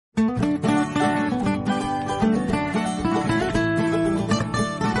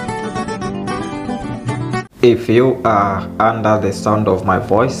If you are under the sound of my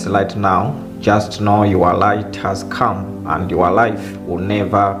voice right now, just know your light has come and your life will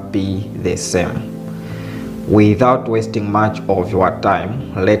never be the same. Without wasting much of your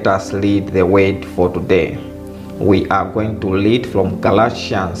time, let us read the word for today. We are going to read from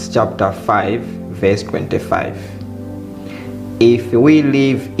Galatians chapter 5, verse 25. If we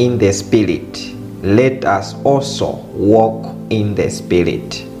live in the Spirit, let us also walk in the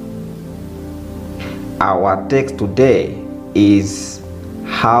Spirit. Our text today is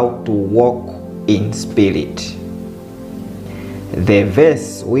how to walk in spirit. The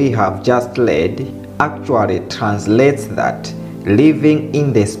verse we have just read actually translates that living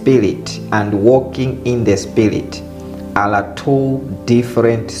in the Spirit and walking in the Spirit are two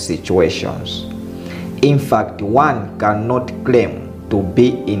different situations. In fact, one cannot claim to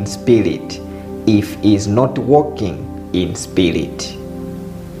be in spirit if he is not walking in spirit.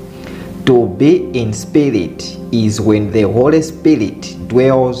 To be in spirit is when the Holy Spirit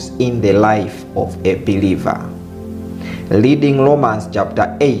dwells in the life of a believer. Reading Romans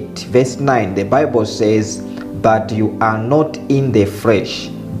chapter 8 verse 9, the Bible says, "But you are not in the flesh,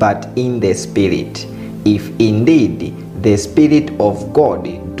 but in the Spirit, if indeed the Spirit of God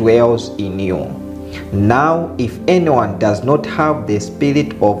dwells in you." Now, if anyone does not have the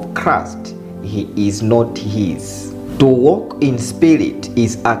Spirit of Christ, he is not his. To walk in spirit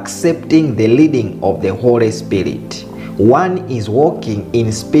is accepting the leading of the Holy Spirit. One is walking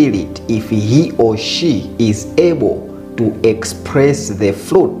in spirit if he or she is able to express the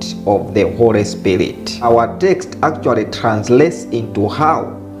fruit of the Holy Spirit. Our text actually translates into how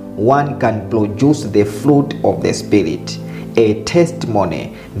one can produce the fruit of the Spirit, a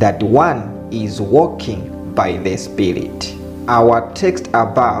testimony that one is walking by the Spirit. Our text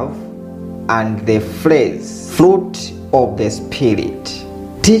above and the phrase "fruit of the Spirit"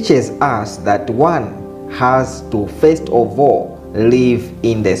 teaches us that one has to first of all live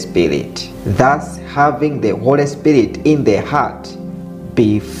in the Spirit, thus having the Holy Spirit in the heart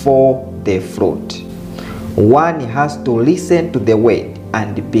before the fruit. One has to listen to the word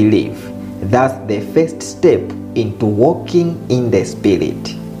and believe. That's the first step into walking in the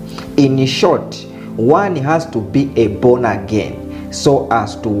Spirit. In short, one has to be a born again so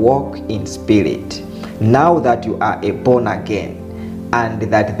as to walk in spirit. Now that you are a born again and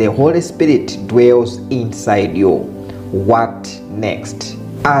that the Holy Spirit dwells inside you, what next?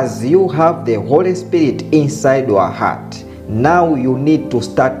 As you have the Holy Spirit inside your heart, now you need to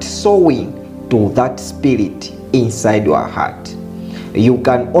start sowing to that Spirit inside your heart. You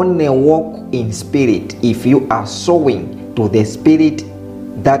can only walk in spirit if you are sowing to the Spirit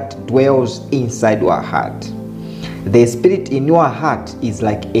that dwells inside your heart. The Spirit in your heart is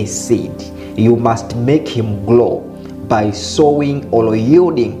like a seed. You must make him grow by sowing or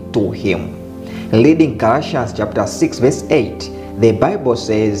yielding to him. Reading Galatians chapter 6 verse 8, the Bible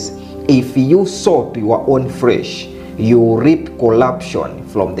says, "If you sow to your own flesh, you reap corruption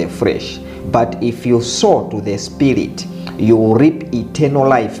from the flesh. But if you sow to the Spirit, you reap eternal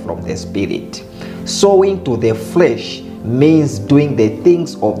life from the Spirit." Sowing to the flesh means doing the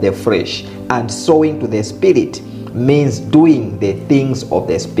things of the flesh, and sowing to the Spirit means doing the things of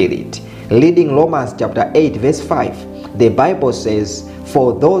the Spirit. Reading Romans chapter 8 verse 5, the Bible says,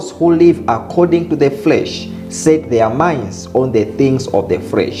 "For those who live according to the flesh set their minds on the things of the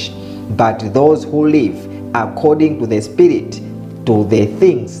flesh, but those who live according to the Spirit to the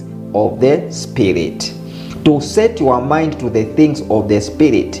things of the Spirit." To set your mind to the things of the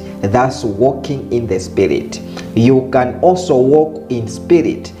Spirit, thus walking in the Spirit. You can also walk in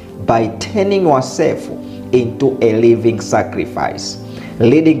spirit by turning yourself into a living sacrifice.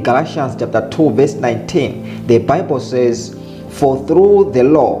 Reading Galatians chapter 2 verse 19, the Bible says, "For through the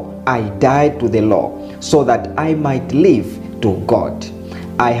law I died to the law, so that I might live to God.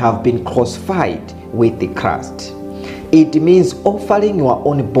 I have been crucified with the Christ." It means offering your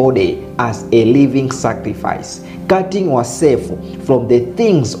own body as a living sacrifice, cutting yourself from the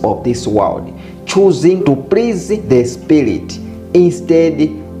things of this world, choosing to please the Spirit instead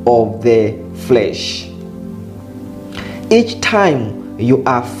of the flesh. Each time you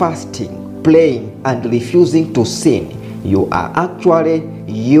are fasting, praying, and refusing to sin, you are actually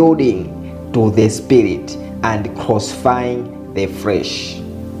yielding to the Spirit and crucifying the flesh.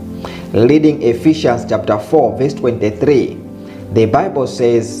 Reading Ephesians chapter 4 verse 23, the Bible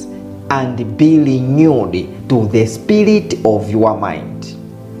says, "And be renewed to the spirit of your mind."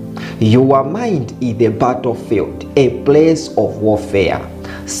 Your mind is the battlefield, a place of warfare.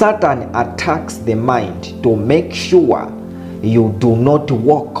 Satan attacks the mind to make sure you do not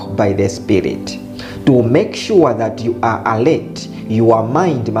walk by the Spirit, to make sure that you are alert, your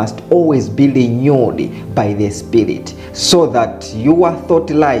mind must always be renewed by the Spirit, so that your thought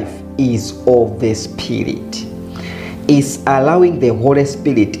life is of the Spirit. It's allowing the Holy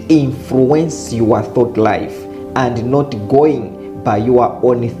Spirit influence your thought life and not going by your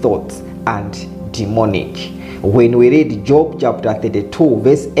own thoughts and demonic. When we read Job chapter 32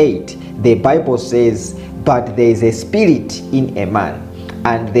 verse 8, the Bible says, "But there is a spirit in a man,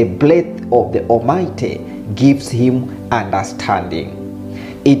 and the breath of the Almighty gives him understanding."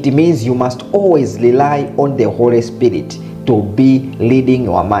 It means you must always rely on the Holy Spirit to be leading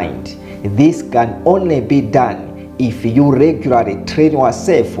your mind. This can only be done if you regularly train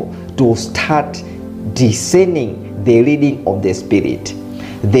yourself to start discerning the leading of the Spirit.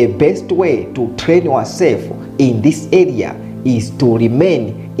 The best way to train yourself in this area is to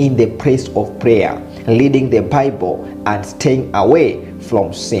remain in the place of prayer, reading the Bible, and staying away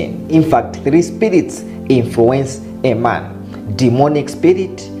from sin. In fact, 3 spirits influence a man: demonic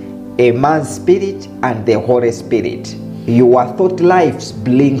spirit, a man's spirit, and the Holy Spirit. Your thought life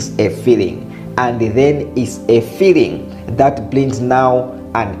brings a feeling, and then is a feeling that brings now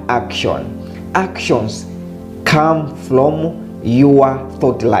an action. Actions come from your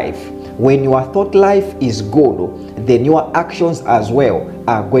thought life. When your thought life is good, then your actions as well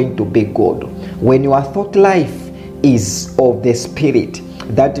are going to be good. When your thought life is of the Spirit,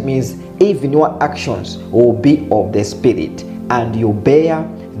 that means even your actions will be of the Spirit, and you bear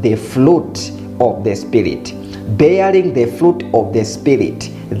the fruit of the Spirit. Bearing the fruit of the Spirit,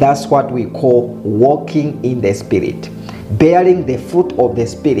 that's what we call walking in the Spirit. Bearing the fruit of the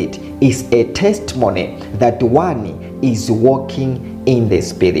Spirit is a testimony that one is walking in the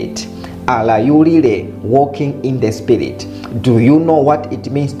Spirit. Are you really walking in the Spirit? Do you know what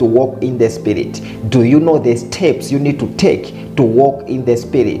it means to walk in the Spirit? Do you know the steps you need to take to walk in the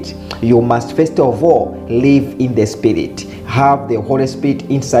Spirit? You must first of all live in the Spirit. Have the Holy Spirit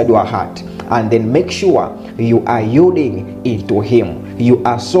inside your heart, and then make sure you are yielding into Him. You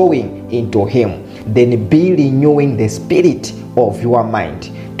are sowing into Him. Then be renewing the spirit of your mind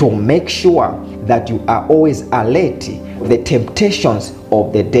to make sure that you are always alert to the temptations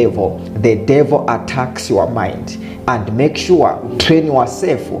of the devil. The devil attacks your mind, and make sure train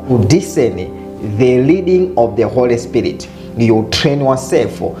yourself to discern the leading of the Holy Spirit. You train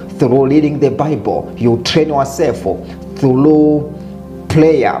yourself through reading the Bible. You train yourself through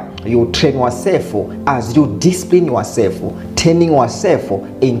prayer. You train yourself as you discipline yourself, turning yourself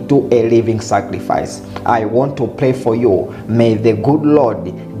into a living sacrifice. I want to pray for you. May the good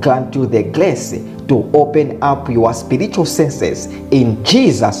Lord grant you the grace to open up your spiritual senses in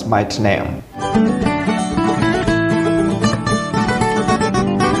Jesus' mighty name.